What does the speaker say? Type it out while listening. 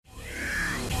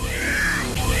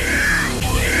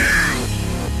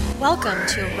Welcome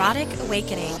to Erotic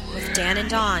Awakening with Dan and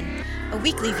Dawn, a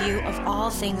weekly view of all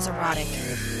things erotic.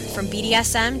 From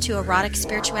BDSM to erotic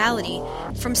spirituality,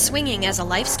 from swinging as a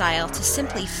lifestyle to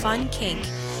simply fun kink,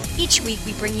 each week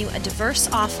we bring you a diverse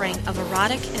offering of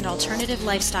erotic and alternative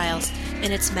lifestyles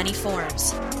in its many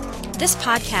forms. This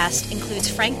podcast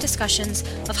includes frank discussions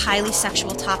of highly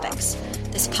sexual topics.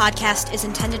 This podcast is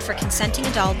intended for consenting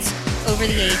adults over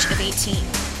the age of 18.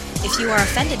 If you are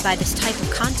offended by this type of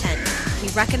content, we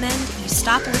recommend you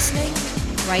stop listening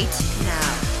right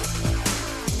now.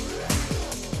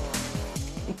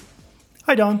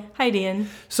 Hi, Dawn. Hi, Dan.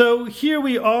 So here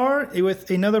we are with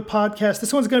another podcast.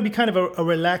 This one's going to be kind of a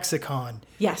relaxicon.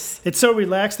 Yes. It's so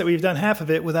relaxed that we've done half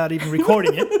of it without even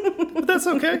recording it. But that's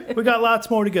okay. We got lots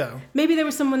more to go. Maybe there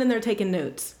was someone in there taking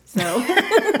notes. So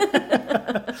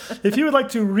if you would like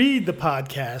to read the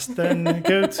podcast, then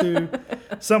go to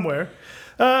somewhere.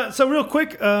 So real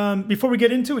quick, before we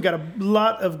get into it, we got a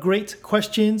lot of great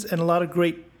questions and a lot of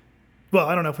great, well,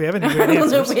 I don't know if we have any great answers. I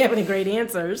don't know if we have any great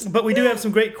answers. But we do have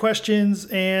some great questions,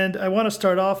 and I want to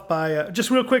start off by,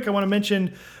 just real quick, I want to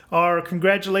mention our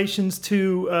congratulations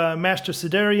to Master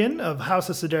Sidarian of House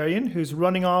of Sidarian, who's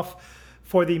running off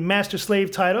for the Master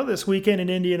Slave title this weekend in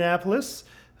Indianapolis.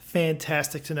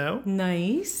 Fantastic to know.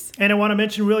 Nice. And I want to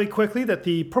mention really quickly that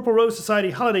the Purple Rose Society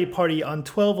holiday party on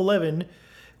 12/11,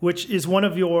 which is one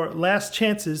of your last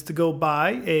chances to go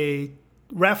buy a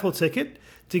raffle ticket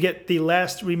to get the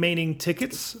last remaining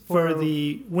tickets for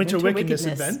the Winter Wickedness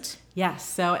event. Yes.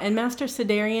 So, and Master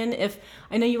Sidarian, if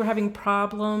I know you were having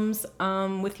problems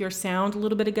with your sound a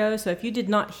little bit ago, so if you did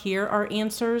not hear our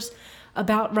answers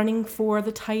about running for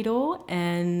the title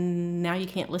and now you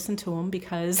can't listen to them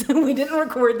because we didn't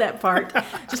record that part,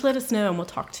 just let us know and we'll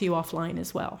talk to you offline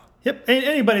as well. Yep. And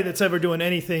anybody that's ever doing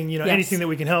anything, Yes. anything that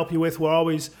we can help you with, we're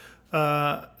always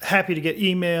happy to get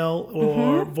email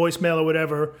or voicemail or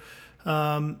whatever.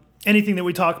 Anything that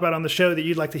we talk about on the show that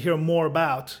you'd like to hear more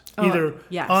about, either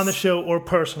on the show or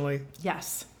personally.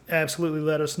 Yes. Absolutely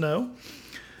let us know.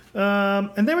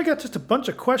 And then we got just a bunch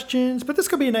of questions, but this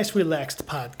could be a nice relaxed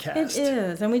podcast. It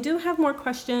is. And we do have more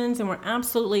questions, and we're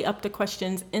absolutely up to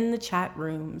questions in the chat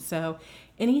room. So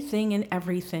anything and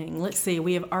everything. Let's see.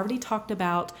 We have already talked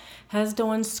about, has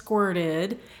Dawn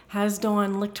squirted? Has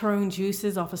Dawn licked her own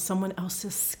juices off of someone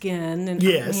else's skin? And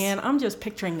yes. Man, I'm just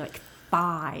picturing like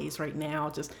thighs right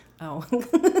now. Just,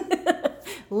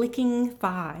 licking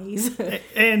thighs.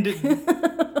 And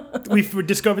we've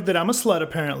discovered that I'm a slut,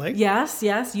 apparently. Yes,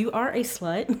 you are a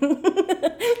slut.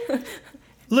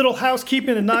 Little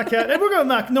housekeeping and knockout. And we're going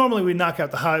to normally we knock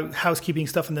out the housekeeping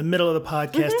stuff in the middle of the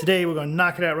podcast. Mm-hmm. Today we're going to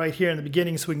knock it out right here in the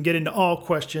beginning so we can get into all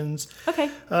questions. Okay.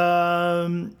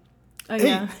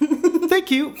 Hey, thank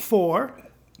you for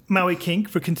Maui Kink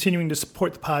for continuing to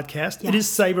support the podcast. Yes. It is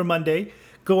Cyber Monday.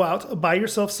 Go out, buy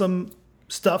yourself some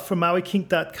stuff from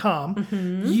MauiKink.com.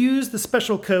 Mm-hmm. Use the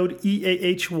special code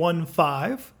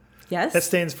EAH15. Yes. That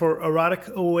stands for Erotic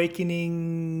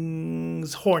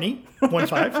Awakenings Horny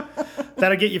 15.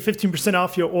 That'll get you 15%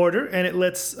 off your order, and it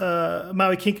lets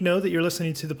Maui Kink know that you're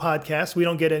listening to the podcast. We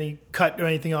don't get any cut or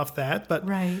anything off that, but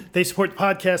they support the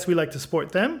podcast. We like to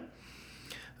support them.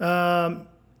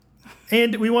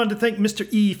 And we wanted to thank Mr.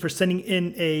 E for sending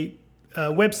in a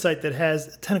website that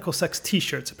has tentacle sex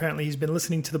t-shirts. Apparently he's been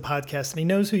listening to the podcast and he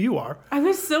knows who you are. I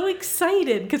was so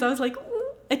excited because I was like,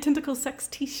 a tentacle sex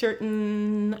t-shirt,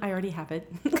 and I already have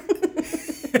it.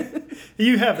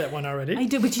 You have that one already. I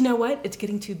do, but you know what? It's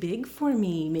getting too big for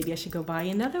me. Maybe I should go buy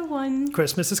another one.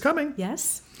 Christmas is coming.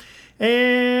 Yes.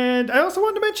 And I also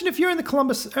wanted to mention, if you're in the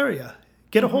Columbus area,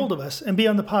 get a hold of us and be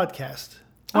on the podcast.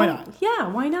 Why not? Yeah,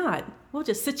 why not? We'll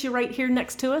just sit you right here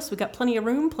next to us. We got plenty of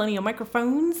room, plenty of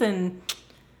microphones, and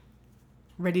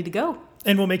ready to go.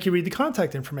 And we'll make you read the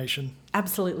contact information.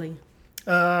 Absolutely.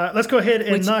 Let's go ahead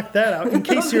and knock that out. In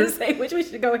case you're say which we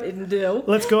should go ahead and do.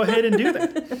 Let's go ahead and do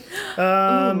that.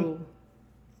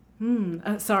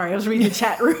 Sorry, I was reading the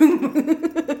chat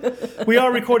room. We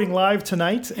are recording live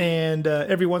tonight, and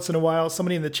every once in a while,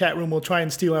 somebody in the chat room will try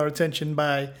and steal our attention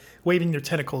by waving their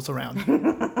tentacles around.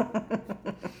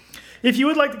 If you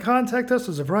would like to contact us,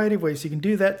 there's a variety of ways you can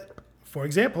do that. For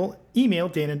example, email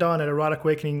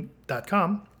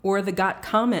DanandDawn@eroticawakening.com. Or the Got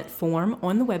Comment form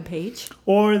on the webpage.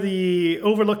 Or the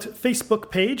overlooked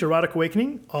Facebook page, Erotic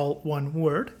Awakening, all one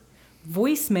word.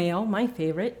 Voicemail, my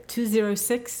favorite,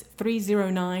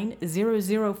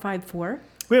 206-309-0054.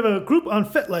 We have a group on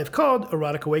FetLife called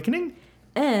Erotic Awakening.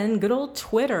 And good old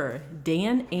Twitter,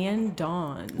 Dan and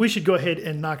Dawn. We should go ahead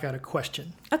and knock out a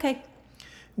question. Okay.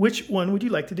 Which one would you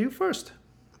like to do first?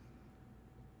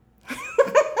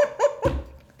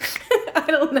 I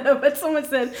don't know, but someone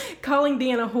said calling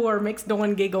Dan a whore makes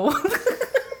Dawn giggle.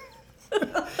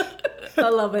 I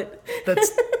love it.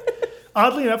 That's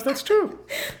oddly enough, that's true.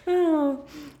 Oh,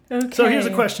 okay. So here's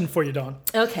a question for you, Dawn.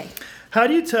 Okay. How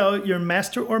do you tell your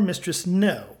master or mistress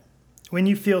no when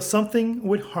you feel something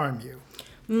would harm you?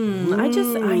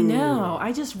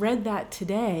 I just read that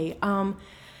today.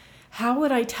 How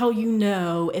would I tell you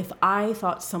no if I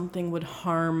thought something would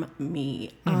harm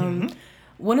me?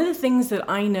 One of the things that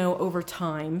I know over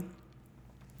time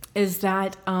is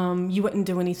that you wouldn't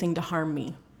do anything to harm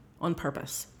me on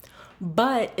purpose.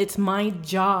 But it's my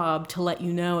job to let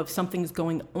you know if something's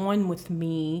going on with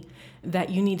me that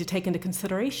you need to take into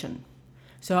consideration.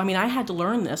 So, I mean, I had to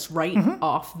learn this right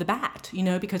off the bat,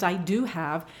 because I do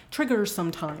have triggers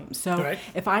sometimes. So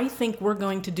if I think we're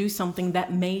going to do something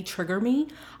that may trigger me,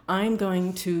 I'm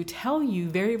going to tell you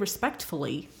very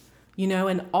respectfully,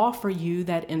 and offer you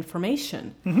that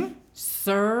information.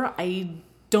 Sir, I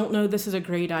don't know this is a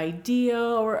great idea,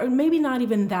 or maybe not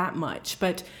even that much,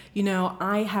 but,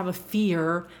 I have a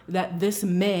fear that this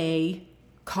may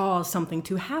cause something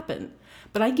to happen.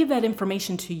 But I give that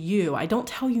information to you. I don't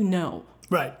tell you no.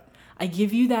 Right. I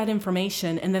give you that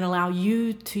information and then allow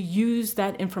you to use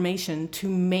that information to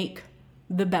make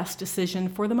the best decision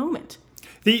for the moment.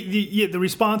 The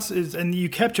response is, and you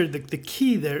captured the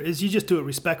key there, is you just do it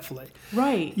respectfully.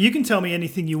 Right. You can tell me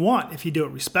anything you want if you do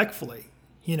it respectfully,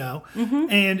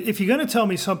 And if you're going to tell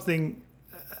me something,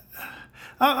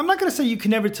 I'm not going to say you can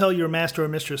never tell your master or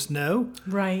mistress no.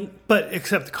 Right. But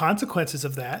accept the consequences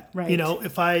of that. Right.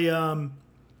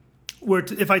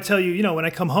 If I tell you, when I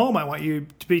come home, I want you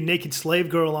to be naked slave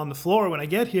girl on the floor when I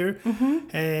get here,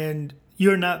 and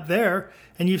you're not there,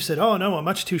 and you've said, oh, no, I'm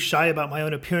much too shy about my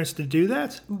own appearance to do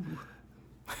that.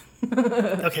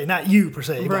 Okay, not you per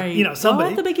se, right. But, somebody.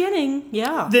 Well, at the beginning,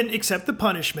 yeah. Then accept the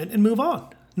punishment and move on.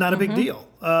 Not a big deal.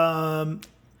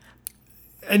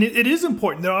 And it is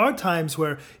important. There are times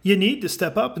where you need to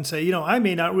step up and say, I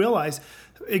may not realize.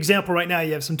 Example, right now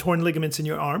you have some torn ligaments in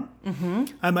your arm.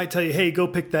 I might tell you, hey, go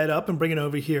pick that up and bring it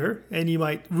over here. And you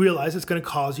might realize it's going to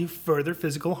cause you further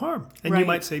physical harm. And you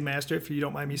might say, Master, if you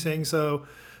don't mind me saying so,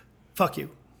 fuck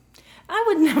you. I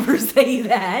would never say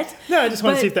that. No, I just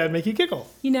want to see if that would make you giggle.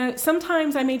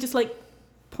 Sometimes I may just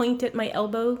point at my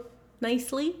elbow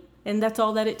nicely, and that's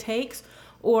all that it takes.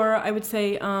 Or I would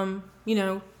say, sir,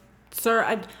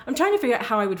 I'm trying to figure out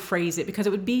how I would phrase it, because it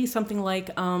would be something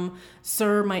like,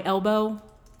 sir, my elbow,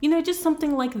 just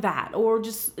something like that. Or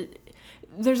just,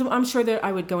 I'm sure that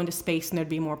I would go into space and there'd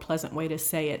be a more pleasant way to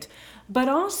say it. But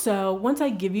also, once I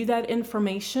give you that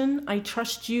information, I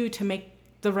trust you to make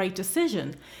the right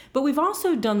decision. But we've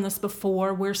also done this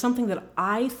before where something that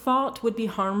I thought would be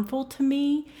harmful to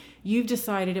me, you've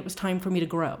decided it was time for me to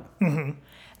grow.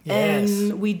 Yes.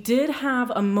 And we did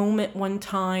have a moment one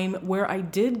time where I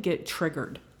did get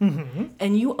triggered.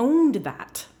 And you owned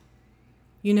that.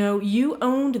 You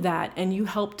owned that, and you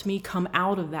helped me come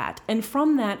out of that. And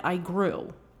from that, I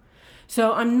grew.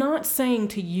 So I'm not saying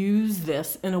to use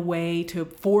this in a way to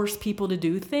force people to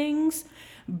do things,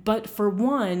 but for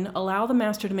one, allow the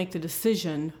master to make the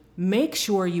decision. Make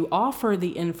sure you offer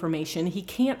the information. He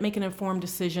can't make an informed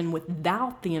decision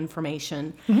without the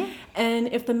information. And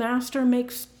if the master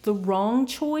makes the wrong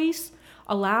choice,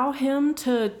 allow him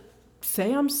to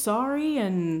say, I'm sorry,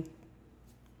 and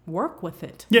work with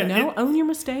it. Own your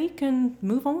mistake and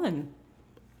move on.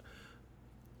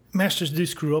 Masters do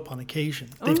screw up on occasion.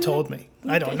 They've told me.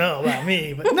 Okay. I don't know about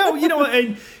me, but no,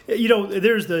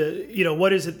 there's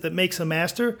what is it that makes a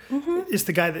master? It's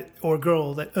the guy or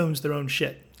girl that owns their own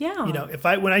shit. Yeah.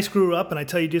 When I screw up and I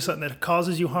tell you to do something that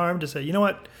causes you harm, to say, you know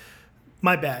what,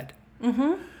 my bad.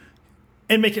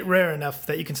 And make it rare enough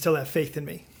that you can still have faith in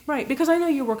me. Right, because I know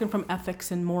you're working from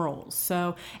ethics and morals.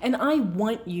 And I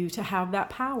want you to have that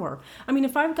power. I mean,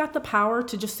 if I've got the power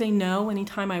to just say no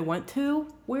anytime I want to,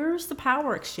 where's the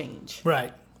power exchange?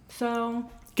 Right. So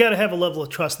got to have a level of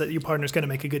trust that your partner's going to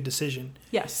make a good decision.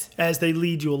 Yes. As they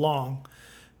lead you along.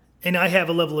 And I have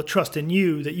a level of trust in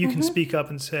you that you can speak up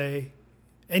and say,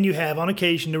 and you have on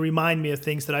occasion to remind me of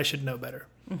things that I should know better.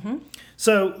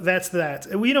 So that's that.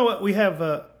 And you know what? We have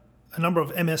a number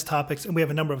of MS topics, and we have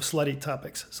a number of slutty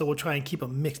topics. So we'll try and keep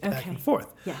them mixed back and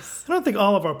forth. Yes. I don't think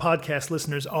all of our podcast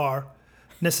listeners are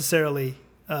necessarily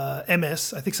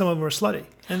MS. I think some of them are slutty.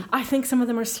 And I think some of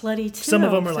them are slutty, too. Some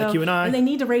of them are like you and I. And they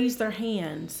need to raise their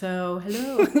hand. So,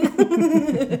 hello.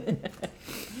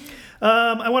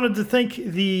 I wanted to thank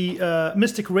the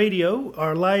Mystic Radio.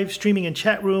 Our live streaming and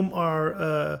chat room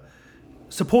are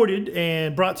supported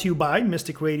and brought to you by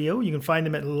Mystic Radio. You can find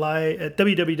them at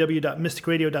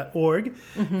www.mysticradio.org.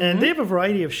 And they have a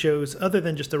variety of shows other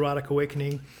than just Erotic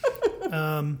Awakening.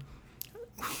 Sorry,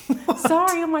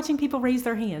 I'm watching people raise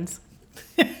their hands.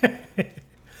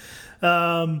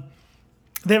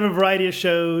 They have a variety of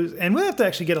shows, and we'll have to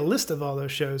actually get a list of all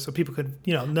those shows so people could,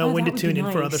 know when to tune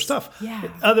in for other stuff. Yeah.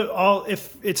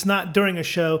 If it's not during a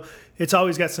show, it's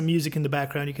always got some music in the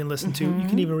background you can listen to. You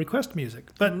can even request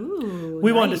music. But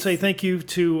we wanted to say thank you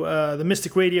to the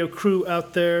Mystic Radio crew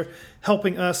out there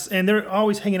helping us, and they're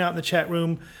always hanging out in the chat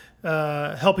room,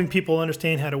 helping people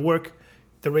understand how to work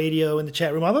the radio in the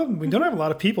chat room. Although we don't have a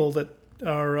lot of people that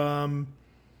are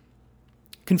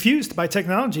confused by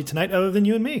technology tonight, other than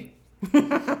you and me.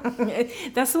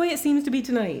 That's the way it seems to be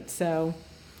tonight. So,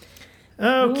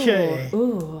 okay.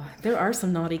 Ooh, there are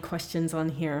some naughty questions on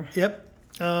here. Yep.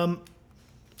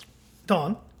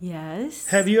 Dawn. Yes.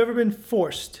 Have you ever been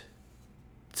forced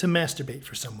to masturbate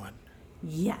for someone?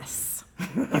 Yes.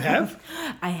 You have?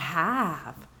 I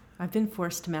have. I've been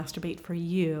forced to masturbate for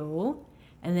you,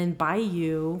 and then by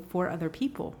you for other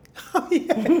people. Oh,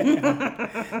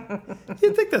 yeah.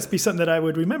 You'd think that'd be something that I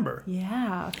would remember.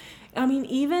 Yeah. I mean,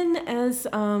 even as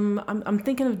I'm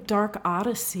thinking of Dark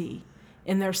Odyssey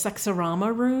in their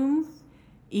Sexorama room,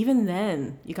 even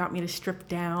then you got me to strip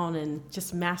down and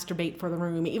just masturbate for the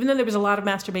room. Even though there was a lot of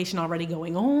masturbation already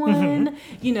going on,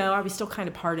 I was still kind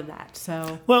of part of that.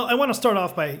 So, well, I want to start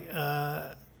off by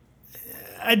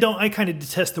I kind of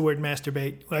detest the word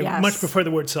masturbate. I much prefer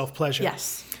the word self-pleasure.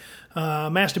 Yes.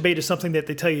 Masturbate is something that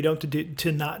they tell you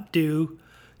to not do.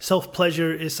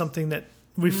 Self-pleasure is something that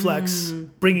reflects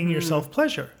bringing yourself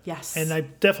pleasure. Yes. And I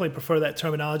definitely prefer that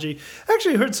terminology. I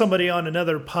actually heard somebody on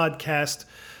another podcast,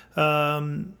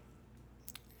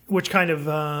 which kind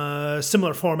of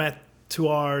similar format to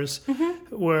ours,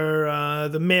 where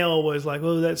the male was like,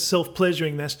 oh, that's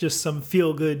self-pleasuring. That's just some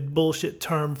feel-good bullshit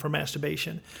term for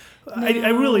masturbation. No. I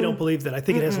really don't believe that. I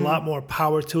think it has a lot more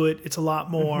power to it. It's a lot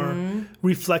more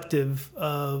reflective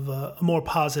of a more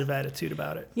positive attitude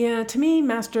about it. Yeah, to me,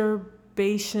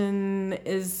 masturbation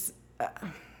is, I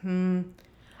don't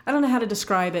know how to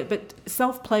describe it, but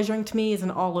self-pleasuring to me is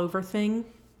an all-over thing,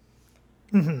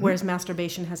 whereas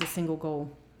masturbation has a single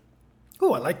goal.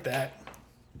 Oh, I like that.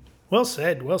 Well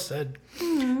said, well said.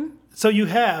 So you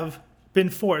have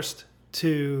been forced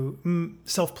to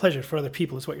self-pleasure for other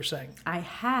people is what you're saying. I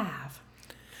have.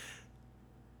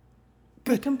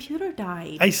 The computer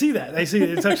died. I see that. I see it.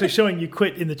 It's actually showing you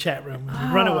quit in the chat room.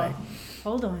 Run away.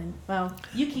 Hold on. Well,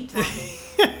 you keep talking.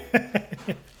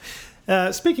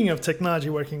 Speaking of technology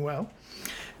working well,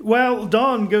 while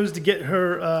Dawn goes to get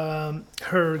her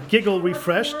Giggle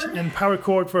refreshed and power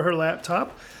cord for her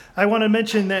laptop, I want to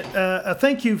mention that a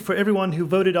thank you for everyone who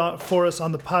voted for us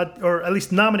on the or at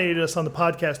least nominated us on the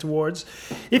Podcast Awards.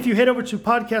 If you head over to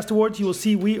Podcast Awards, you will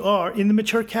see we are in the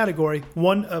mature category,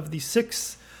 one of the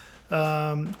 6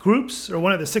 groups or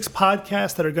one of the 6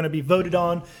 podcasts that are going to be voted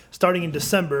on starting in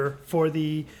December for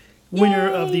the winner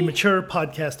of the Mature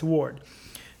Podcast Award.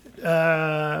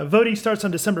 Voting starts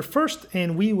on December 1st,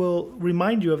 and we will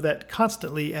remind you of that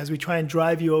constantly as we try and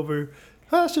drive you over.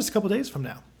 It's just a couple days from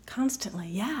now. Constantly,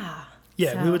 yeah.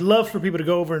 Yeah, so we would love for people to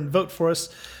go over and vote for us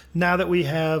now that we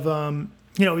have,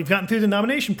 we've gotten through the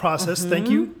nomination process. Thank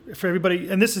you for everybody.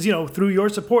 And this is, through your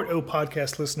support,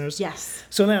 podcast listeners. Yes.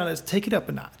 So now let's take it up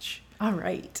a notch. All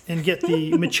right. And get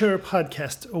the Mature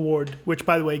Podcast Award, which,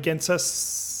 by the way, gets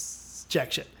us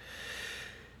jack shit.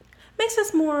 Makes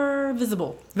us more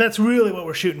visible. That's really what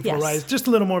we're shooting for, yes. right? It's just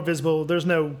a little more visible. There's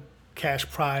no cash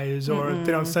prize or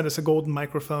they don't send us a golden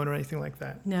microphone or anything like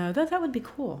that. No, that would be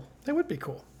cool. That would be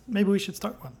cool. Maybe we should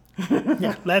start one.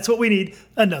 Yeah, that's what we need.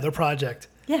 Another project.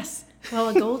 Yes. Well,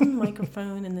 a golden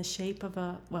microphone in the shape of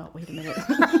a... Well, wait a minute.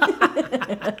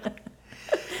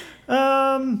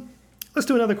 Let's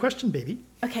do another question, baby.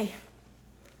 Okay.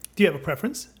 Do you have a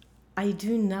preference? I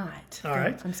do not. All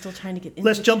right. I'm still trying to get into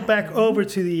Let's jump back over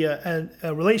to the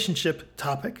relationship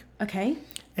topic. Okay.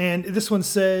 And this one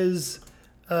says,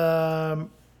 in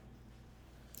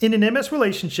an MS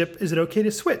relationship, is it okay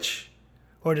to switch?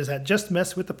 Or does that just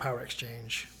mess with the power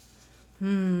exchange?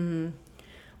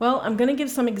 Well, I'm going to give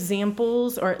some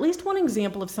examples, or at least one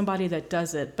example of somebody that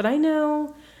does it. But I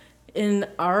know in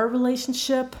our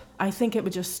relationship, I think it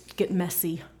would just get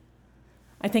messy.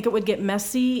 I think it would get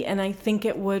messy, and I think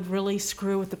it would really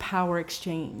screw with the power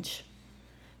exchange.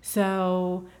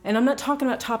 So, and I'm not talking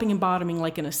about topping and bottoming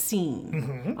like in a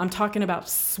scene. I'm talking about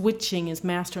switching as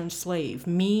master and slave.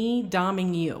 Me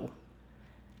doming you.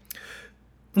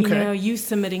 Okay. You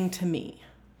submitting to me.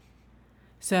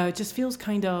 So it just feels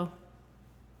kind of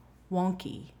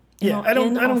wonky. Yeah,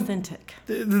 inauthentic.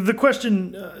 The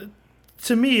question,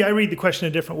 to me, I read the question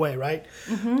a different way, right?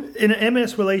 In an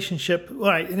MS relationship,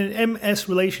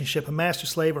 a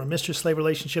master-slave or a mistress-slave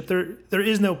relationship, there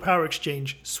is no power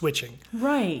exchange switching.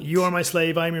 Right. You are my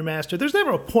slave, I am your master. There's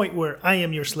never a point where I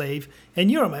am your slave and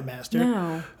you're my master.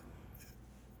 No.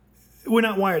 we're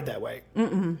not wired that way.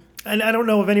 Mm-mm. And I don't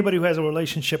know of anybody who has a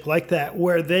relationship like that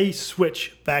where they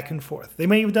switch back and forth. They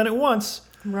may have done it once.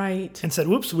 Right. And said,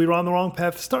 whoops, we were on the wrong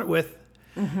path to start with.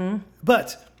 Mm-hmm.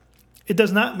 But it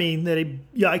does not mean that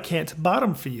I can't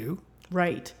bottom for you.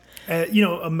 Right.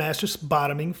 A master's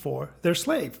bottoming for their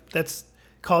slave. That's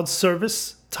called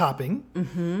service topping.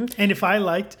 Mm-hmm. And if I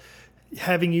liked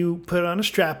having you put on a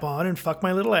strap on and fuck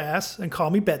my little ass and call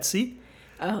me Betsy,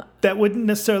 that wouldn't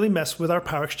necessarily mess with our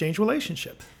power exchange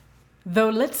relationship. Though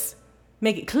let's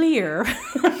make it clear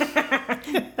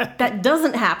that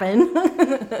doesn't happen.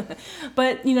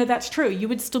 But, that's true. You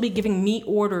would still be giving me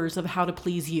orders of how to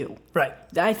please you. Right.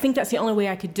 I think that's the only way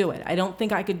I could do it. I don't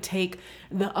think I could take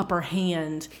the upper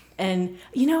hand. And,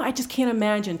 I just can't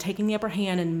imagine taking the upper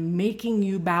hand and making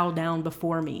you bow down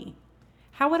before me.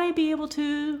 How would I be able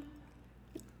to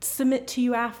submit to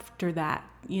you after that,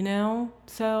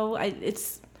 So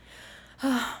it's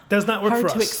does not work for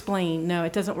us. Hard to explain. No,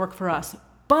 it doesn't work for us.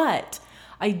 But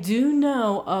I do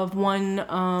know of one,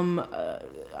 I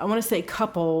want to say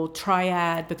couple,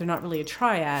 triad, but they're not really a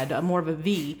triad, more of a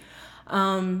V,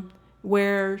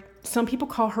 where some people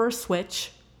call her a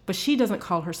switch, but she doesn't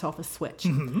call herself a switch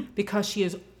because she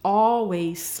is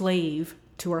always slave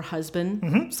to her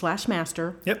husband /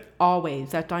 master. Yep.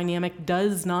 Always. That dynamic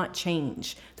does not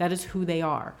change. That is who they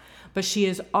are. But she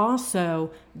is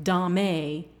also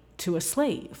dame to a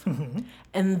slave.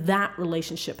 And that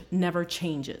relationship never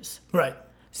changes. Right.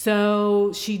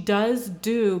 So she does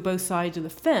do both sides of the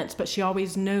fence, but she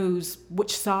always knows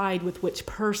which side with which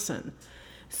person.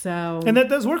 And that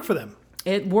does work for them.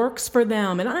 It works for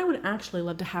them. And I would actually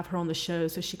love to have her on the show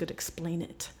so she could explain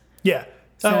it. Yeah.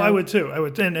 I would too. I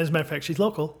would. And as a matter of fact, she's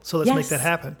local, so let's make that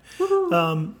happen.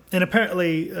 And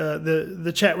apparently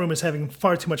the chat room is having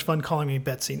far too much fun calling me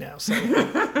Betsy now. So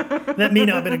that may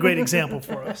not have been a great example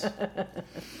for us.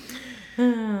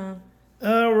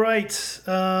 All right.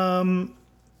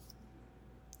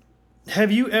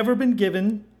 Have you ever been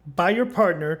given by your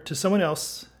partner to someone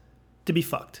else to be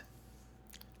fucked?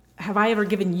 Have I ever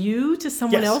given you to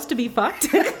someone else to be fucked?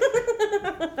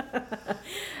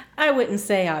 I wouldn't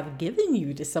say I've given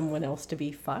you to someone else to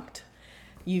be fucked.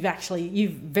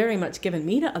 You've very much given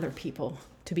me to other people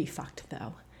to be fucked,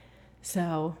 though.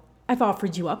 So I've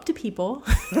offered you up to people.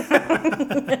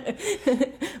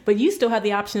 But you still have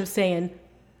the option of saying,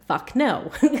 fuck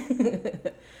no.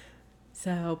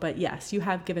 But yes, you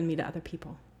have given me to other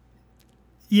people.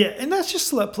 Yeah, and that's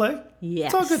just slut play. Yes.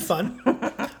 It's all good fun.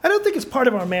 I don't think it's part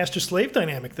of our master-slave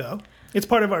dynamic, though. It's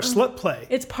part of our slut play.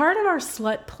 It's part of our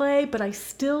slut play, but I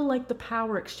still like the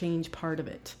power exchange part of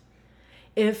it.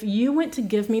 If you went to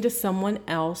give me to someone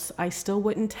else, I still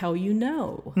wouldn't tell you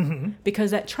no,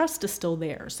 because that trust is still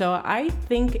there. So I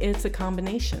think it's a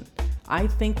combination. I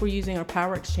think we're using our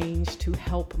power exchange to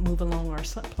help move along our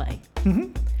slut play.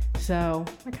 So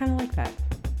I kind of like that.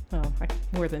 Well,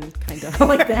 more than kind of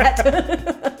like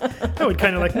that. I would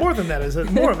kind of like more than that.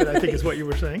 More of it, I think, is what you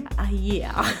were saying.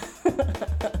 Yeah.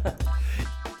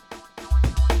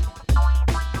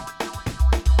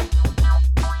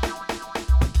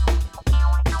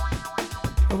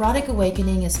 Erotic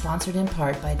Awakening is sponsored in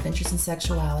part by Adventures in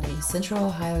Sexuality, Central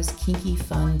Ohio's kinky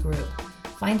fun group.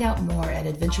 Find out more at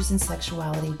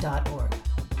adventuresinsexuality.org.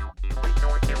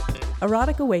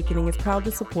 Erotic Awakening is proud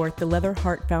to support the Leather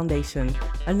Heart Foundation,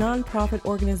 a non-profit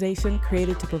organization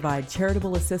created to provide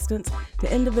charitable assistance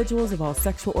to individuals of all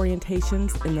sexual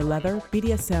orientations in the leather,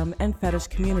 BDSM, and fetish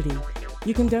community.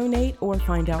 You can donate or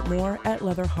find out more at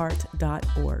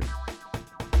leatherheart.org.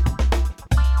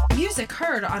 Music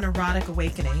heard on Erotic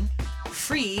Awakening: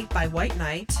 Free by White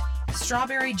Knight,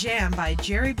 Strawberry Jam by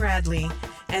Jerry Bradley,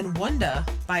 and Wunda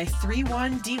by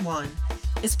 31D1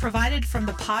 is provided from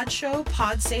the Podshow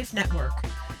Podsafe Network.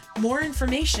 More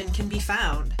information can be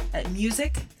found at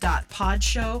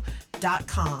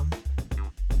music.podshow.com.